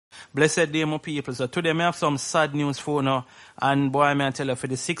Blessed day, my people. So today, I have some sad news for now. And boy, I tell you, for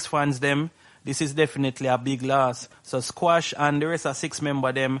the 6 fans, them, this is definitely a big loss. So Squash and the rest of 6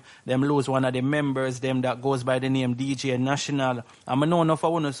 members, them lose one of the members, them that goes by the name DJ National. I know enough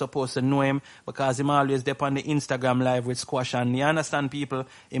of one supposed to know him because him always there on the Instagram live with Squash. And you understand, people,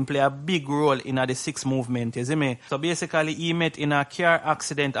 him play a big role in the 6 movement, you see me? So basically, he met in a car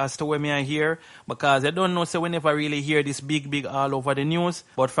accident as to where me I hear, because I don't know, so we never really hear this big all over the news.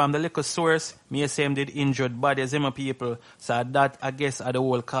 But from the little source, me say him did injured body, you see me, people? So that, I guess, are the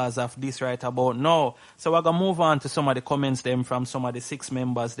whole cause of this right about now. So we're going to move on to some of the comments them from some of the 6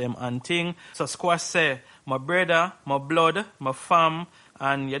 members them and thing. So Squash say, my brother, my blood, my fam,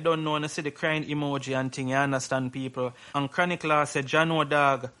 and you don't know, you see the crying emoji and thing, you understand, people. And Chronicler said, Jano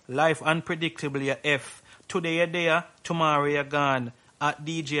dog, life unpredictable, you F. Today you're there, tomorrow you're gone. At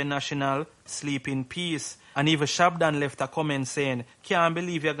DJ National, sleep in peace. And even Shabdan left a comment saying, can't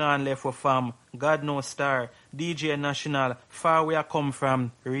believe you're gone left with fam. God no star. DJ National, far where I come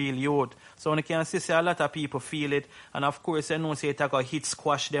from, real youth. So you can see a lot of people feel it. And of course, you know, say it got hit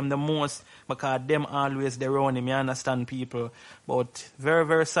Squash them the most because them always they run him, you understand, people. But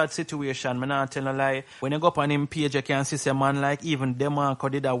very sad situation, I'm not telling a lie. When you go up on him page, you can see a man like even them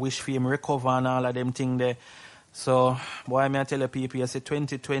did a wish for him recover and all of them things there. So, boy, I tell you people, you say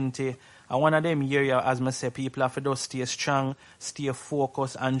 2020, and one of them year, as I say, people have to just stay strong, stay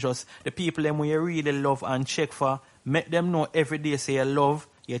focused, and just the people them you really love and check for, make them know every day say you love,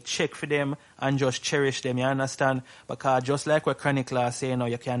 you check for them, and just cherish them, you understand? Because just like what Chronicler say, you know,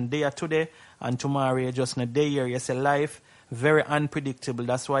 you can dare today, and tomorrow you just in a day here, you say life, very unpredictable.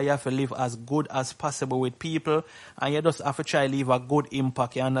 That's why you have to live as good as possible with people, and you just have to try to leave a good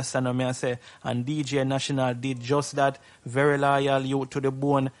impact, you understand what I say? And DJ National did just that, very loyal, you to the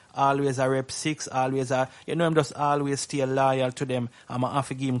bone, always a rep 6, always a, you know, him just always stay loyal to them. I'm going to have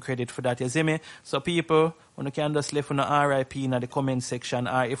to give him credit for that, you see me? So people, you can just leave on the RIP in the comment section,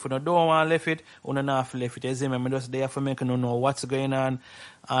 or if you don't want to leave it, you don't have to leave it, you see me? I'm just there for making you know what's going on.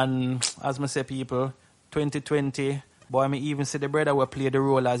 And as I say, people, 2020, boy, me even see the brother will play the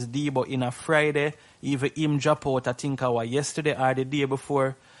role as Debo in a Friday. Even him drop out, I think I was yesterday or the day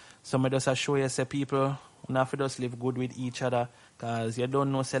before. So me just show you, say people, you have to just live good with each other. Because you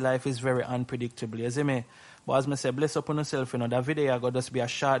don't know, say life is very unpredictable, you see me? But as I say, bless up on yourself, you know, that video going to just be a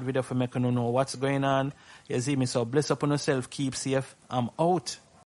short video for making you know what's going on. You see me? So bless up on yourself, keep safe. I'm out.